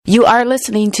You are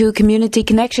listening to Community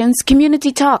Connections,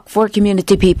 Community Talk for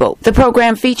Community People, the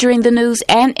program featuring the news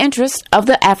and interests of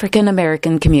the African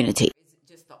American community.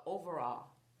 Just the overall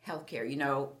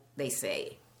healthcare, they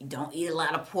say, don't eat a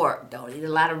lot of pork, don't eat a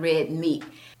lot of red meat.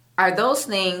 Are those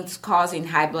things causing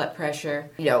high blood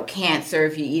pressure, cancer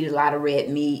if you eat a lot of red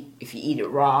meat, if you eat it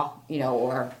raw,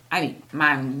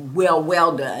 mine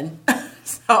well done.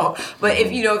 But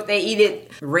if they eat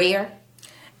it rare,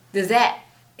 does that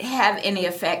have any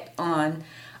effect on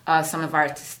some of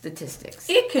our statistics?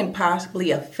 It can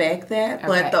possibly affect that, Okay.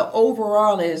 but the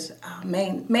overall is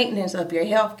maintenance of your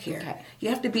health care. Okay. You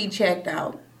have to be checked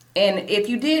out. And if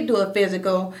you did do a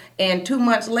physical and 2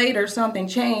 months later something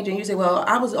changed and you say, well,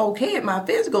 I was okay at my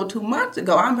physical 2 months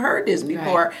ago. I've heard this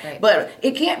before. Right. But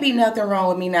it can't be nothing wrong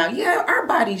with me now. Yeah, our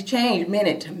bodies change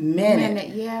minute to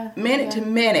minute. Minute to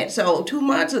minute. So 2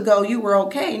 months ago you were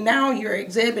okay. Now you're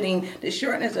exhibiting the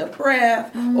shortness of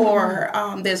breath or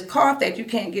this cough that you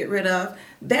can't get rid of.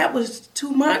 That was 2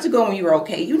 months ago when you were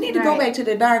okay. You need to go back to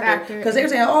the doctor because they're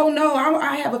saying, oh, no,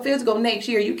 I have a physical next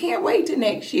year. You can't wait till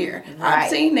next year. Right. I've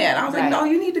seen that. I was like, no,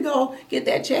 you need to go get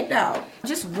that checked out.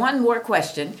 Just one more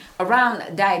question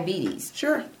around diabetes.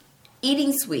 Sure.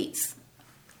 Eating sweets.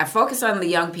 I focus on the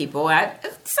young people,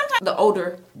 sometimes the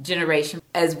older generation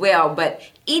as well, but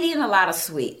eating a lot of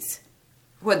sweets,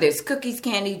 whether it's cookies,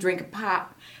 candy, drinking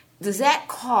pop, does that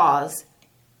cause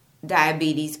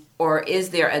diabetes, or is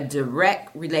there a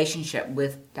direct relationship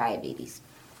with diabetes?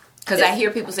 Because I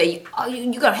hear people say, oh,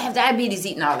 you're going to have diabetes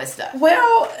eating all this stuff.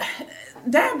 Well,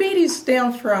 diabetes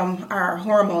stems from our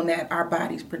hormone that our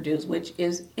bodies produce, which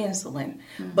is insulin.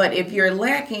 Mm-hmm. But if you're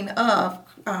lacking of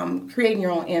creating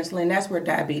your own insulin, that's where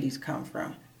diabetes comes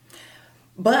from.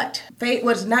 But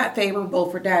what's not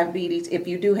favorable for diabetes, if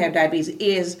you do have diabetes,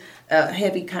 is a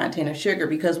heavy content of sugar.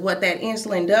 Because what that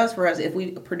insulin does for us, if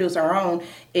we produce our own,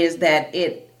 is that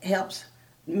it helps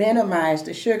minimize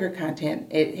the sugar content.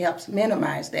 It helps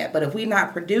minimize that. But if we're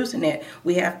not producing it,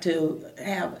 we have to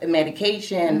have a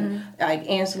medication like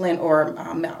insulin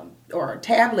or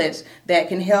tablets that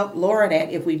can help lower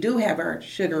that if we do have our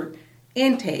sugar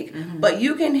intake. But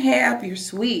you can have your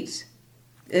sweets.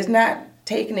 It's not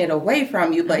taking it away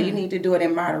from you, but you need to do it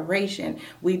in moderation.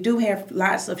 We do have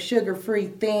lots of sugar-free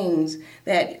things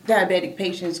that diabetic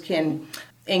patients can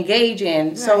engage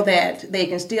in so that they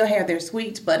can still have their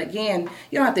sweets. But again,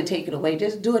 you don't have to take it away.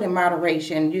 Just do it in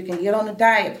moderation. You can get on a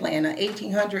diet plan, an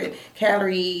 1,800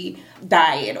 calorie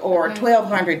diet or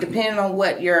 1,200, depending on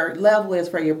what your level is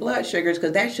for your blood sugars,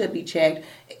 because that should be checked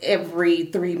every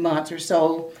 3 months or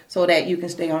so that you can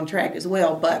stay on track as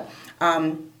well. But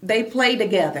they play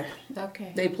together.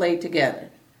 Okay. They play together.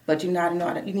 But you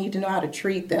need to know how to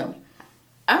treat them.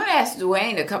 I'm going to ask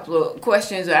Dwayne a couple of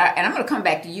questions, and I'm going to come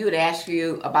back to you to ask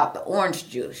you about the orange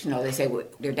juice. They say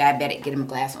they're diabetic, get them a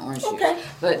glass of orange juice.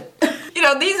 But,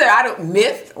 these are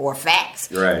myth or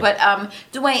facts. Right. But,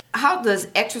 Dwayne, how does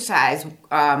exercise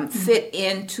fit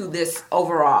into this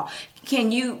overall?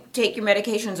 Can you take your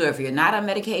medications, or if you're not on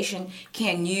medication,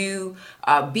 can you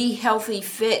be healthy,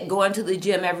 fit, go into the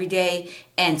gym every day,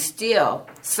 and still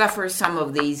suffer some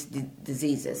of these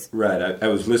diseases? Right. I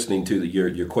was listening to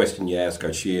your question you asked,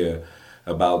 Arshia,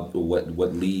 about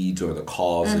what leads or the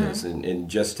causes. And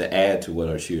just to add to what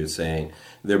Arshia is saying,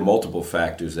 there are multiple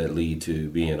factors that lead to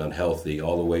being unhealthy,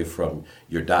 all the way from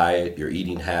your diet, your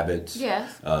eating habits,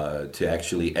 to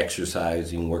actually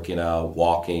exercising, working out,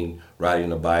 walking,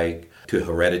 riding a bike, to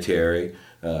hereditary,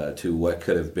 to what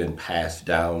could have been passed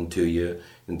down to you,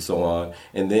 and so on.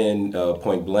 And then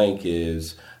point blank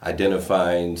is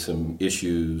identifying some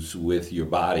issues with your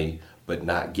body, but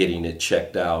not getting it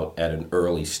checked out at an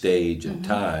early stage in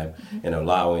time and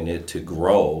allowing it to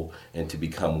grow and to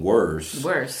become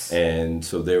worse. And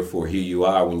so therefore here you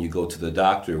are when you go to the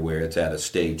doctor where it's at a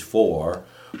stage 4,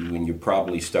 when you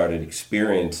probably started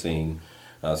experiencing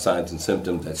signs and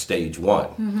symptoms at stage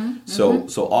 1.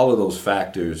 So all of those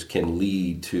factors can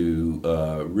lead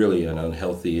to really an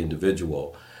unhealthy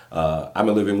individual. I'm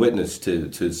a living witness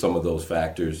to some of those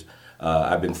factors.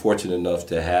 I've been fortunate enough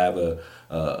to have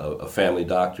a family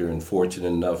doctor and fortunate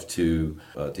enough to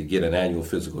get an annual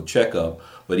physical checkup,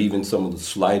 but even some of the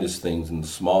slightest things and the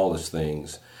smallest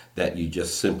things that you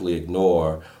just simply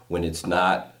ignore when it's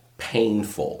not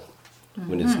painful,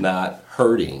 when it's not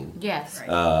hurting. Yes.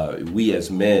 We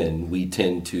as men, we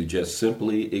tend to just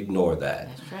simply ignore that.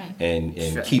 That's right.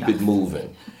 And keep it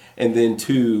moving. And then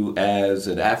too, as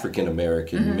an African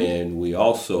American men, we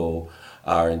also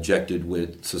are injected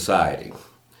with society,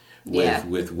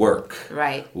 with work,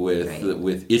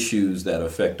 with issues that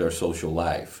affect our social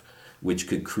life, which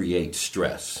could create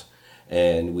stress.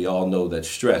 And we all know that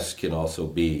stress can also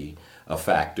be a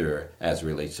factor as it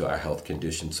relates to our health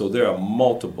condition. So there are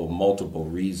multiple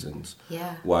reasons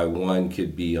why one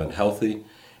could be unhealthy.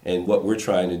 And what we're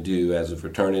trying to do as a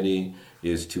fraternity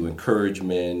is to encourage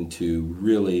men to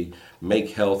really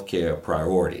make healthcare a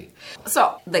priority.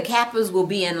 So the Kappas will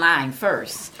be in line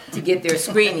first to get their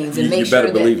screenings and make better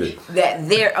sure believe that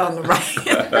they're on the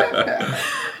right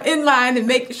in line and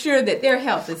make sure that their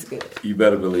health is good. You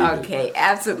better believe it. Okay,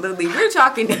 absolutely. We're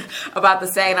talking about the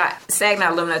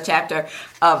Saginaw Alumni Chapter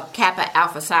of Kappa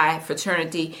Alpha Psi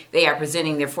Fraternity. They are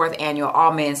presenting their 4th annual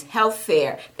All Men's Health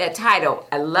Fair. That title,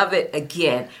 I love it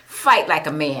again, Fight Like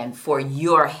a Man for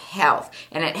Your Health.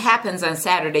 And it happens on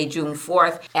Saturday, June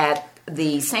 4th at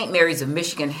the St. Mary's of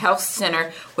Michigan Health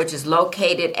Center, which is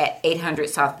located at 800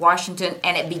 South Washington,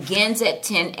 and it begins at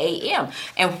 10 a.m.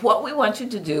 And what we want you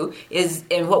to do is,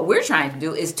 and what we're trying to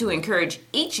do, is to encourage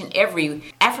each and every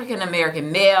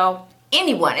African-American male,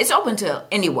 anyone. It's open to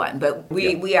anyone, but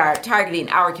we are targeting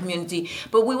our community.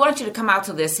 But we want you to come out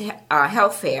to this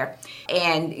health fair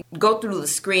and go through the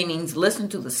screenings, listen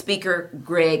to the speaker,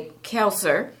 Greg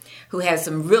Kelser, who has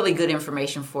some really good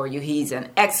information for you. He's an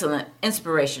excellent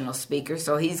inspirational speaker,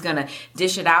 so he's going to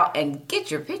dish it out and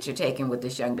get your picture taken with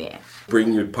this young man.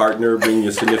 Bring your partner, bring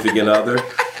your significant other.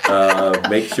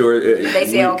 Make sure they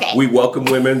say okay. We welcome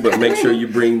women, but make sure you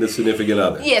bring the significant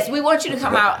other. Yes, we want you to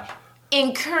come out.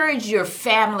 Encourage your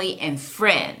family and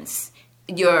friends,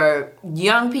 your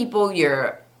young people,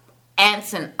 your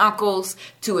aunts and uncles,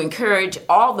 to encourage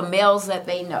all the males that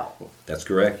they know. That's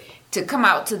correct. To come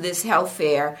out to this health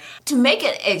fair, to make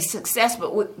it a success,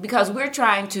 but because we're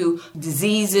trying to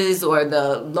diseases or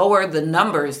lower the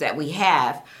numbers that we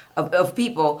have of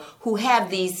people who have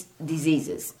these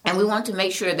diseases. And we want to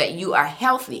make sure that you are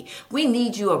healthy. We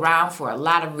need you around for a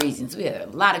lot of reasons. We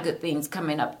have a lot of good things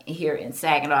coming up here in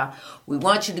Saginaw. We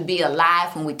want you to be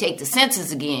alive when we take the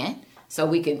census again, so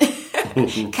we can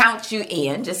count you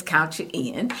in, just count you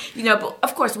in. But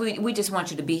of course, we just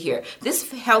want you to be here. This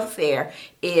health fair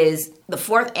is the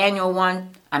 4th annual one.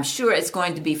 I'm sure it's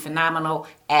going to be phenomenal,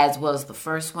 as was the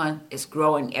first one. It's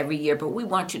growing every year, but we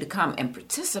want you to come and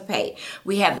participate.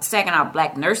 We have the Saginaw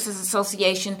Black Nurses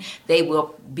Association. They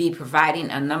will be providing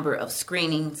a number of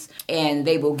screenings, and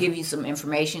they will give you some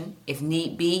information if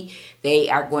need be. They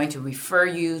are going to refer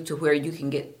you to where you can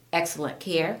get excellent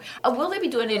care. Will they be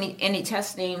doing any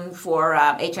testing for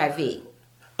HIV?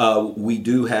 We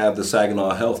do have the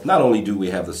Saginaw Health. Not only do we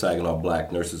have the Saginaw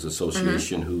Black Nurses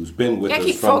Association, who's been with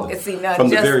us from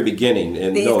the very beginning.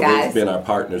 And they've been our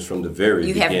partners from the very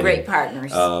beginning. You have great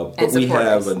partners. But we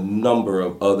have a number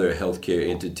of other healthcare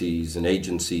entities and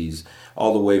agencies,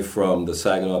 all the way from the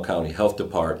Saginaw County Health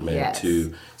Department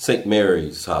to St.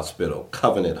 Mary's Hospital,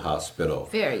 Covenant Hospital.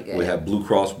 Very good. We have Blue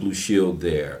Cross Blue Shield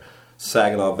there.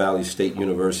 Saginaw Valley State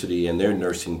University and their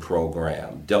nursing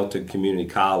program, Delta Community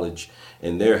College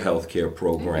and their healthcare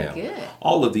program.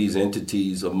 All of these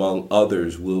entities, among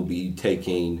others, will be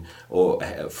taking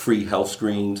free health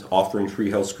screens, offering free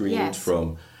health screens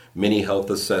from many health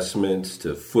assessments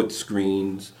to foot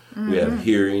screens. We have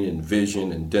hearing and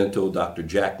vision and dental. Dr.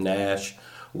 Jack Nash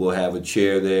will have a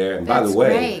chair there. And by the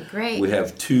way, we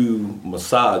have 2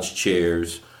 massage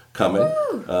chairs coming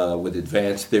with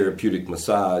Advanced Therapeutic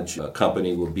Massage.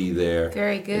 Company will be there.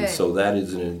 Very good. And so that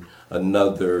is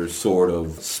another sort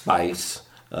of spice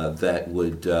that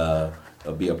would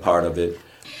be a part of it.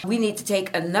 We need to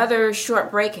take another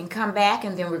short break and come back,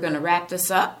 and then we're going to wrap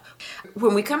this up.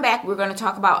 When we come back, we're going to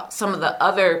talk about some of the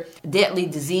other deadly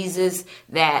diseases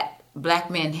that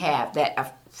Black men have that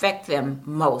affect them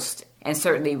most. And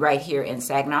certainly right here in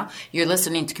Saginaw. You're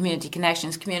listening to Community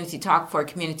Connections, Community Talk for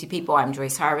Community People. I'm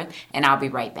Joyce Harvin, and I'll be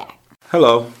right back.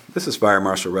 Hello, this is Fire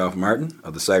Marshal Ralph Martin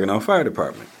of the Saginaw Fire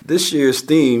Department. This year's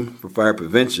theme for fire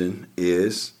prevention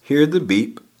is Hear the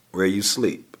Beep Where You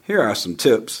Sleep. Here are some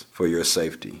tips for your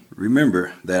safety.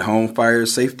 Remember that home fire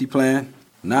safety plan?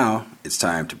 Now it's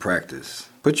time to practice.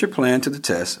 Put your plan to the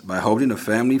test by holding a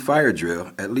family fire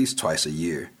drill at least twice a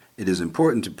year. It is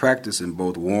important to practice in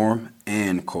both warm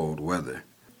and cold weather.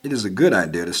 It is a good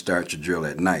idea to start your drill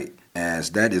at night,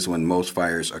 as that is when most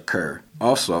fires occur.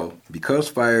 Also, because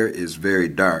fire is very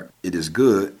dark, it is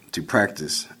good to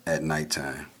practice at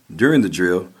nighttime. During the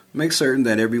drill, make certain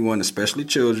that everyone, especially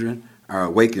children, are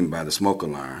awakened by the smoke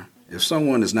alarm. If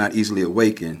someone is not easily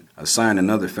awakened, assign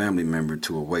another family member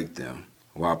to awake them.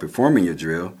 While performing your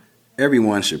drill,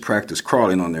 everyone should practice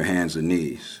crawling on their hands and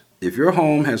knees. If your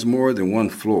home has more than one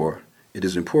floor, it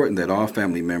is important that all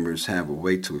family members have a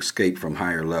way to escape from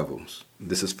higher levels.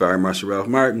 This is Fire Marshal Ralph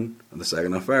Martin of the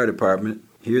Saginaw Fire Department.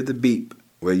 Hear the beep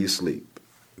where you sleep.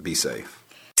 Be safe.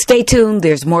 Stay tuned.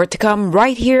 There's more to come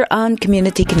right here on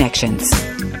Community Connections.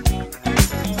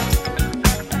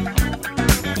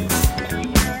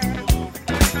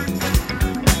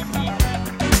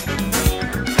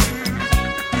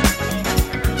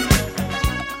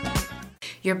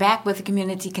 back with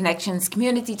Community Connections,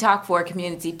 community talk for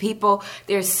community people.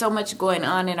 There's so much going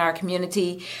on in our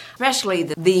community, especially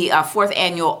the fourth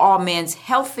annual All Men's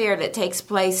Health Fair that takes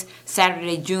place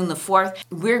Saturday, June the 4th.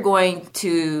 We're going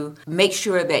to make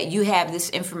sure that you have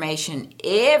this information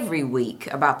every week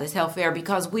about this health fair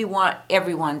because we want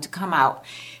everyone to come out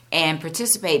and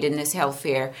participate in this health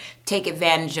fair, take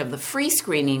advantage of the free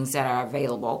screenings that are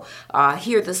available,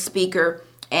 hear the speaker,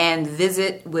 and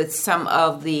visit with some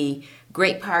of the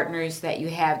great partners that you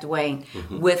have, Dwayne,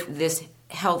 with this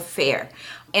health fair.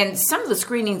 And some of the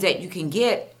screenings that you can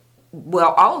get,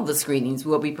 well, all of the screenings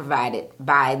will be provided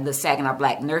by the Saginaw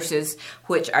Black Nurses,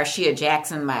 which Arshia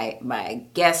Jackson, my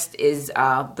guest, is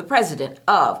the president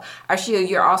of. Arshia,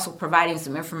 you're also providing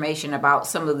some information about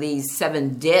some of these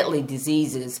 7 deadly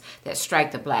diseases that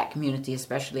strike the Black community,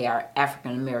 especially our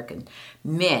African American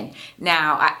men.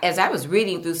 Now, as I was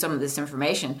reading through some of this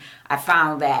information, I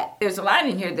found that there's a line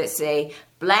in here that say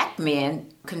Black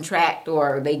men contract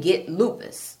or they get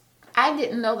lupus. I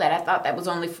didn't know that. I thought that was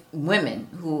only women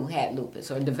who had lupus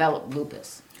or developed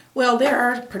lupus. Well, there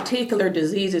are particular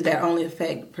diseases that only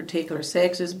affect particular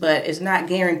sexes, but it's not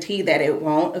guaranteed that it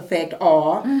won't affect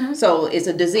all. So it's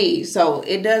a disease. So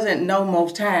it doesn't know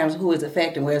most times who is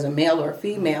affected, whether it's a male or a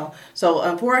female. So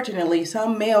unfortunately,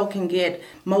 some male can get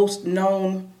most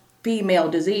known female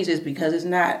diseases because it's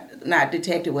not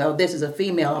detected. Well, this is a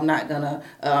female, I'm not going to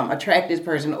attract this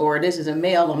person, or this is a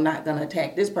male, I'm not going to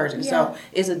attack this person. So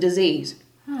it's a disease.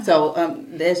 So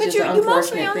that's just an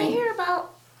unfortunate thing. But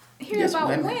you mostly hear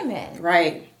about women.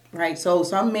 Right. So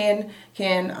some men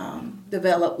can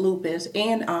develop lupus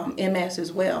and MS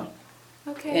as well.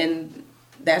 Okay. And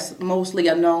that's mostly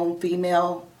a known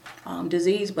female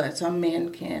disease, but some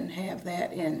men can have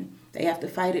that, and they have to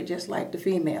fight it just like the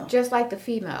female. Just like the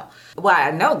female. Well, I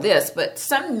know this, but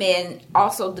some men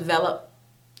also develop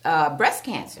breast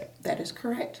cancer. That is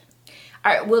correct.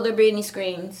 All right, will there be any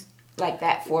screens like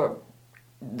that for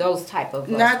those type of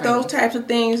not screenings? Those types of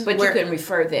things, but you can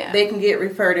refer them. They can get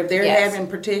referred if they're having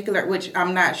particular, which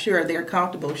I'm not sure they're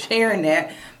comfortable sharing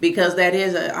that, because that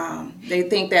is a they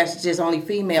think that's just only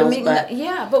females. But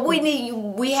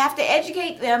we have to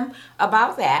educate them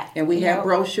about that. And we have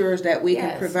brochures that we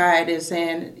can provide as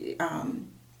saying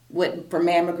for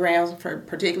mammograms,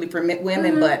 particularly for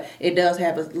women, but it does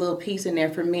have a little piece in there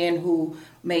for men who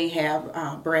may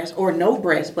have breast or no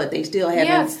breast, but they still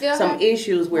have some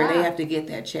issues where they have to get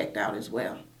that checked out as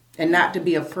well. And not to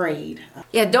be afraid.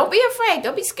 Yeah, don't be afraid.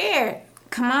 Don't be scared.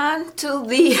 Come on to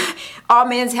the All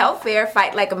Men's Health Fair.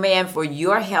 Fight like a man for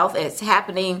your health. It's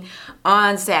happening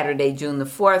on Saturday, June the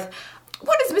 4th.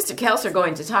 What is Mr. Kelser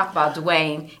going to talk about,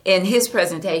 Dwayne, in his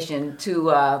presentation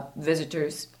to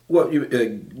visitors? Well,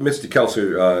 Mr.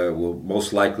 Kelser will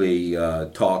most likely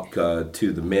talk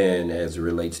to the men as it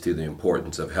relates to the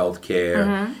importance of health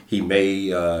care. He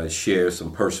may share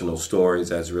some personal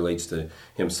stories as it relates to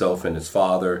himself and his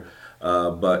father.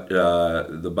 But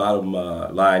the bottom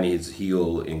line is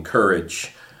he'll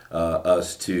encourage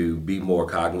us to be more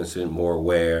cognizant, more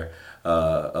aware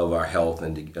of our health,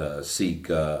 and to seek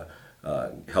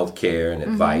health care and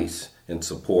advice and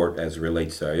support as it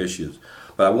relates to our issues.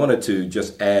 But I wanted to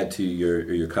just add to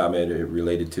your comment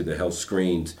related to the health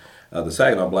screens. The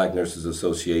Saginaw Black Nurses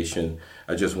Association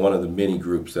are just one of the many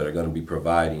groups that are going to be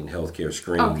providing healthcare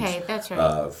screens. Okay, that's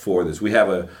right. For this. We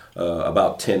have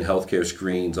about 10 healthcare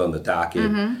screens on the docket,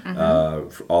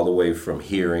 all the way from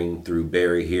hearing through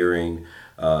Berry Hearing.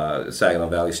 Saginaw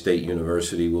Valley State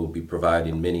University will be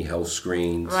providing many health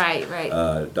screens. Right.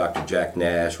 Dr. Jack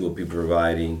Nash will be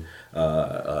providing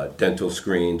dental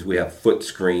screens. We have foot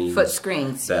screens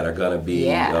that are going to be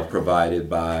provided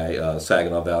by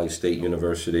Saginaw Valley State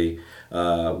University.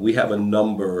 We have a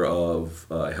number of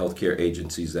healthcare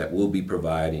agencies that will be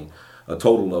providing a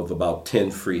total of about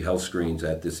 10 free health screens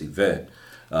at this event.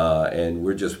 And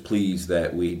we're just pleased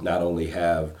that we not only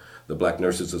have the Black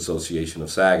Nurses Association of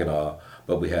Saginaw,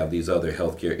 but we have these other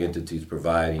healthcare entities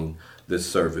providing this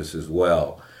service as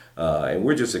well. And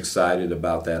we're just excited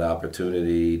about that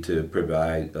opportunity to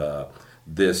provide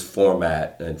this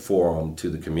format and forum to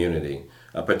the community,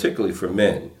 particularly for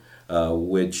men,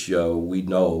 which we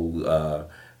know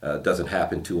doesn't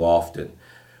happen too often.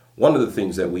 One of the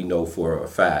things that we know for a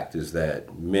fact is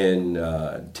that men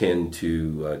tend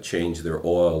to change their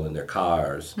oil in their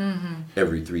cars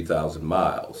every 3,000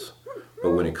 miles.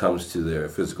 But when it comes to their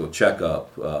physical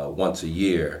checkup once a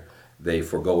year, they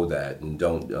forego that and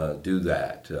don't do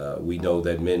that. We know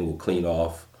that men will clean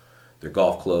off their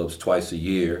golf clubs twice a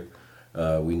year.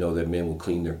 We know that men will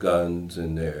clean their guns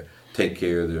and take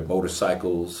care of their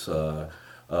motorcycles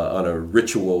on a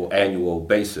ritual annual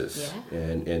basis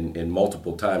and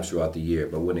multiple times throughout the year.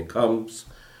 But when it comes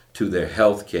to their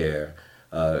health care,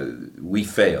 we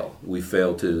fail. We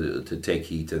fail to take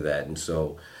heed to that. And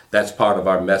so that's part of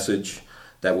our message.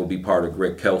 That will be part of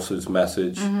Greg Kelser's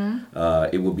message.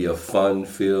 It will be a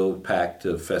fun-filled, packed,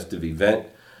 festive event.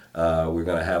 We're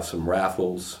going to have some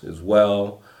raffles as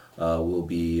well. We'll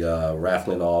be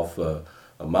raffling off a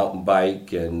mountain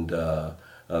bike and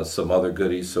some other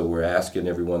goodies. So we're asking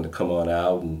everyone to come on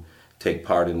out and take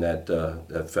part in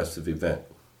that festive event.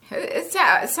 It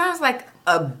sounds like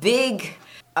a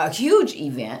huge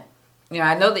event. You know,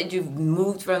 I know that you've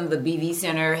moved from the BV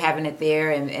Center, having it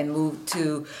there, and moved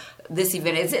to this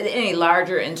event. Is it any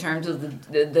larger in terms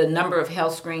of the number of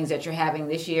health screenings that you're having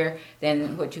this year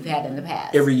than what you've had in the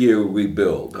past? Every year we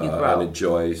build at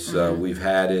Joyce. We've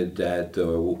had it at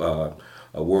a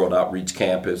World Outreach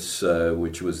Campus,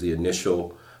 which was the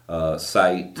initial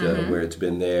site where it's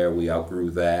been there. We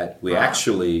outgrew that. We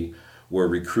actually were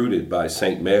recruited by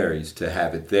St. Mary's to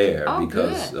have it there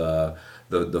because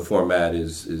the format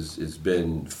is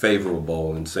been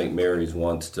favorable, and St. Mary's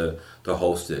wants to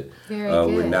host it.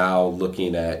 We're now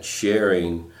looking at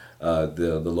sharing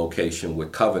the location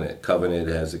with Covenant. Covenant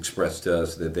has expressed to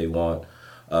us that they want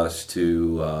us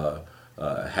to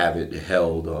have it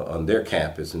held on their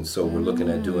campus, and so we're looking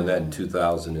at doing that in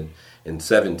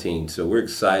 2017. So we're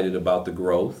excited about the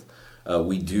growth.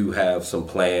 We do have some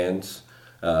plans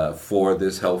for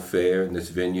this health fair and this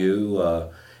venue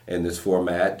and this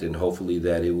format, and hopefully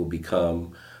that it will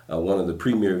become one of the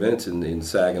premier events in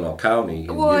Saginaw County.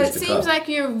 Well, it seems like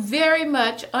you're very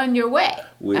much on your way.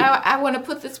 I want to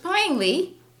put this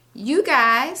plainly. You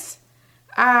guys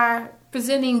are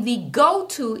presenting the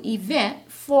go-to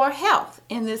event for health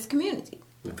in this community.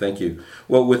 Thank you.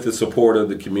 Well, with the support of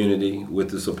the community,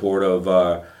 with the support of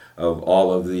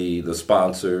all of the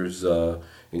sponsors,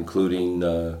 including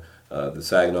the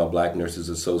Saginaw Black Nurses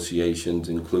Associations,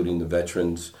 including the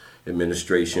Veterans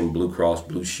Administration, Blue Cross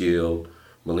Blue Shield,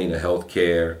 Molina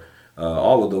Healthcare,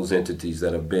 all of those entities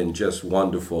that have been just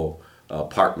wonderful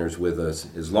partners with us.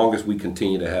 As long as we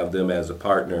continue to have them as a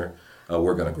partner,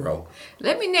 we're going to grow.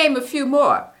 Let me name a few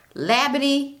more.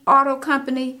 Labadee Auto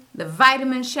Company, the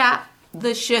Vitamin Shop, the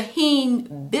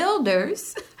Shaheen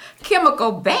Builders,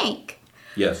 Chemical Bank,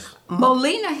 yes,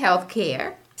 Molina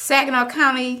Healthcare, Saginaw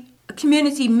County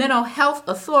Community Mental Health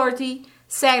Authority,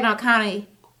 Saginaw County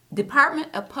Department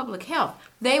of Public Health.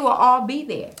 They will all be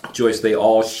there. Joyce, they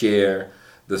all share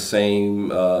the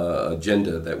same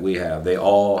agenda that we have. They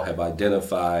all have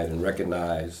identified and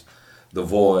recognized the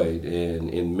void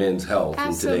in men's health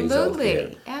in today's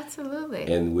healthcare. Absolutely.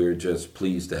 And we're just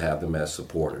pleased to have them as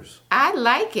supporters. I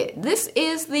like it. This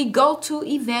is the go-to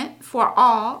event for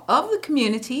all of the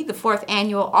community, the 4th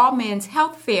annual All Men's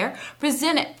Health Fair,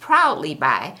 presented proudly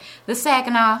by the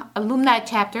Saginaw Alumni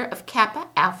Chapter of Kappa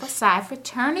Alpha Psi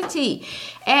Fraternity.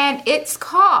 And it's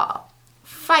called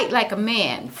Fight Like a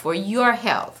Man for Your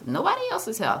Health. Nobody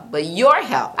else's health, but your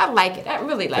health. I like it. I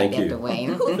really like that,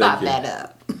 Dwayne. Who thought that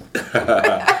up?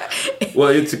 Well,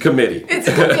 it's a committee. It's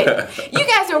a committee. You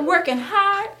guys are working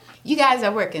hard. You guys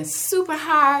are working super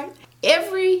hard.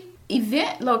 Every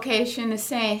event location is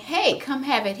saying, hey, come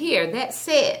have it here. That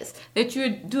says that you're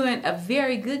doing a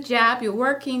very good job. You're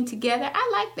working together. I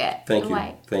like that. Thank you.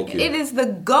 Thank you. It is the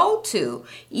go-to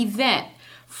event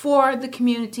for the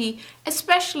community,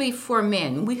 especially for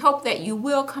men. We hope that you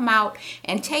will come out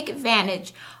and take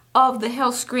advantage of the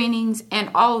health screenings and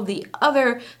all of the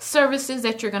other services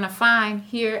that you're going to find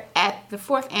here at the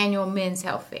 4th Annual Men's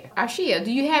Health Fair. Arshia,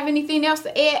 do you have anything else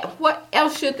to add? What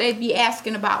else should they be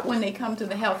asking about when they come to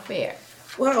the health fair?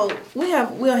 Well,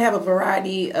 we'll have a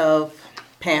variety of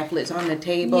pamphlets on the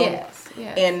table. Yes.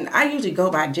 And I usually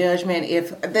go by judgment.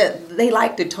 If they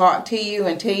like to talk to you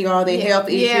and tell you all their health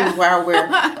issues while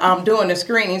we're doing the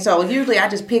screening. So usually I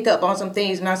just pick up on some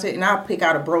things and I'll pick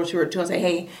out a brochure or two and say,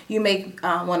 hey, you may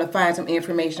want to find some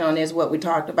information on this, what we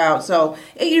talked about. So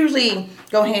it usually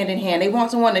go hand in hand. They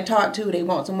want someone to talk to, they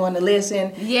want someone to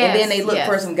listen, and then they look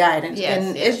for some guidance.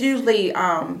 It's usually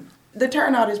the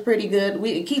turnout is pretty good.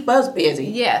 We keep us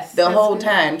busy the whole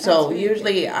time. So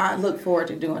usually I look forward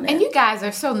to doing that. And you guys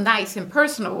are so nice and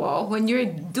personable when you're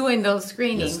doing those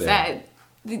screenings. Yes,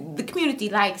 the community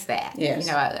likes that. Yes.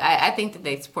 You know, I think that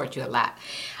they support you a lot.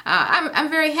 I'm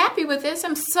very happy with this.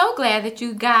 I'm so glad that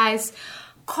you guys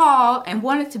called and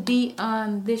wanted to be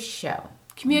on this show.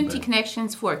 Community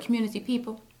Connections for community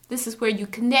people. This is where you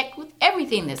connect with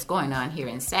everything that's going on here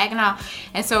in Saginaw.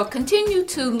 And so continue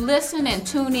to listen and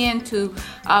tune in to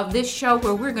this show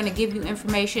where we're going to give you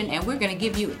information and we're going to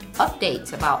give you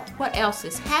updates about what else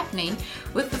is happening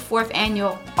with the 4th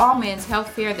annual All Men's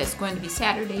Health Fair that's going to be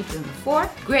Saturday, June the 4th.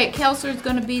 Greg Kelser is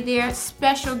going to be there,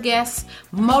 special guest,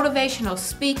 motivational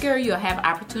speaker. You'll have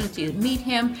opportunity to meet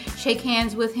him, shake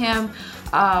hands with him,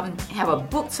 have a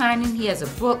book signing. He has a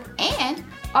book and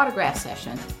autograph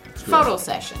session. Photo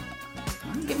session.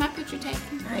 I'm gonna get my picture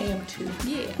taken. I am too.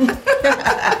 Yeah.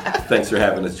 Thanks for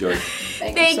having us, Joy.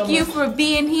 Thank you for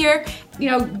being here.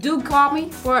 Do call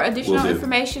me for additional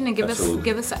information and give us an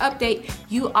update.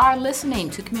 You are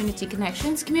listening to Community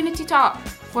Connections, Community Talk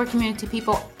for community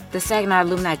people. The Saginaw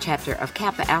Alumni Chapter of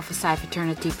Kappa Alpha Psi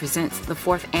Fraternity presents the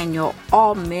 4th annual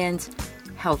All Men's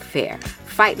Health Fair.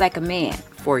 Fight like a man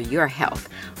for your health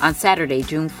on Saturday,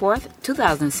 June 4th,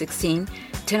 2016.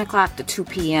 10 o'clock to 2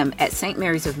 p.m. at St.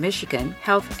 Mary's of Michigan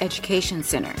Health Education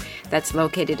Center. That's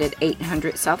located at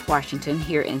 800 South Washington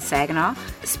here in Saginaw.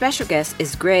 Special guest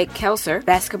is Greg Kelser,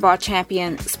 basketball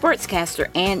champion, sportscaster,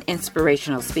 and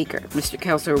inspirational speaker. Mr.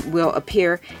 Kelser will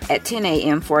appear at 10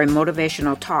 a.m. for a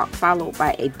motivational talk, followed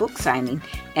by a book signing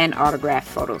and autograph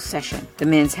photo session. The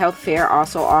Men's Health Fair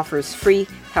also offers free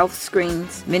health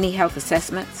screens, mini health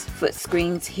assessments, foot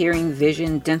screens, hearing,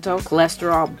 vision, dental,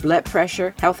 cholesterol, blood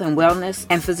pressure, health and wellness,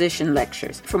 and physician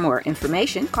lectures. For more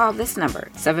information, call this number,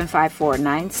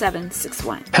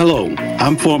 754-9761. Hello,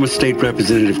 I'm former State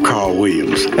Representative Carl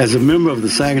Williams. As a member of the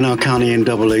Saginaw County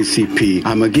NAACP,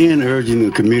 I'm again urging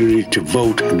the community to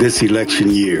vote this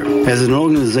election year. As an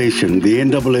organization, the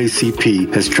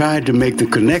NAACP has tried to make the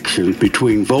connection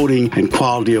between voting and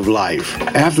quality of life.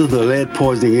 After the lead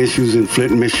poisoning issues in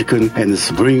Flint, Michigan, and the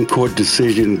Supreme Court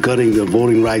decision gutting the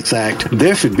Voting Rights Act,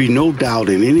 there should be no doubt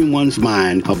in anyone's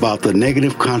mind about the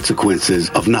negative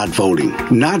consequences of not voting.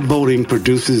 Not voting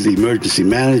produces emergency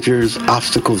managers,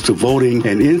 obstacles to voting,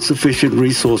 and insufficient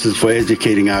resources for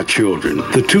educating our children.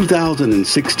 The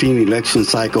 2016 election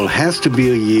cycle has to be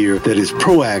a year that is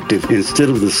proactive instead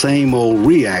of the same old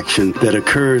reaction that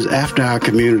occurs after our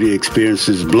community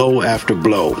experiences blow after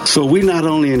blow. So we not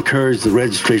only encourage the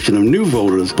registration of new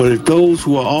voters, but if those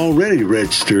who are already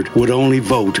registered would only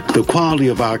vote, the quality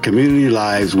of our community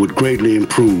lives would greatly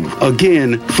improve.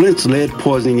 Again, Flint's lead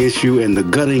poisoning issue and the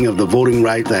gutting of the Voting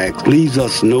Rights Act leaves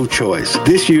us no choice.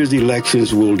 This year's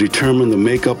elections will determine the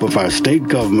makeup of our state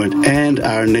government and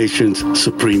our nation's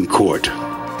Supreme Court.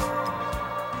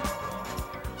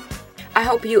 I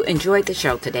hope you enjoyed the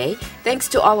show today. Thanks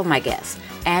to all of my guests.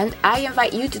 And I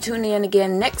invite you to tune in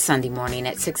again next Sunday morning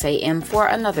at 6 a.m. for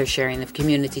another sharing of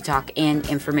community talk and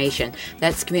information.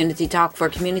 That's Community Talk for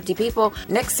Community People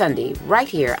next Sunday right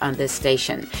here on this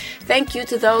station. Thank you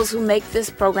to those who make this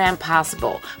program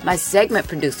possible, my segment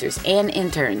producers and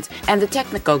interns, and the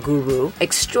technical guru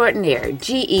extraordinaire,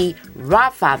 G.E.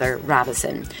 Robfather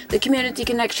Robinson. The Community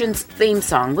Connections theme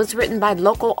song was written by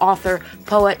local author,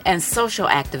 poet, and social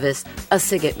activist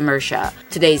Asigit Mersha.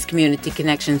 Today's Community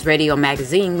Connections radio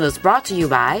magazine was brought to you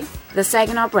by the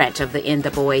Saginaw branch of the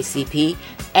NAACP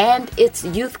and its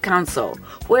Youth Council,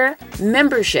 where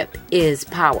membership is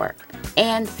power,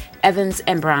 and Evans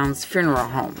and Brown's Funeral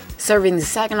Home, serving the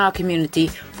Saginaw community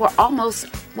for almost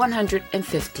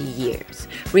 150 years.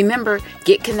 Remember,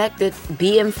 get connected,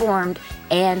 be informed,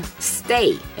 and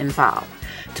stay involved.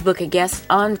 To book a guest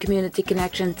on Community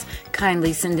Connections,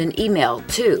 kindly send an email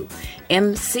to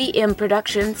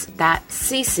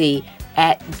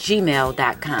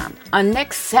mcmproductions.cc@gmail.com. On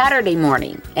next Saturday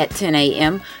morning at 10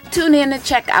 a.m., tune in and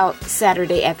check out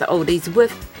Saturday at the Oldies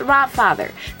with Rob Father.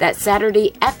 That's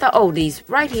Saturday at the Oldies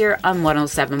right here on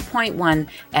 107.1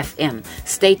 FM.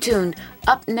 Stay tuned.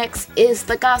 Up next is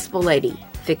the Gospel Lady,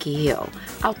 Vicki Hill.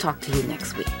 I'll talk to you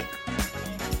next week.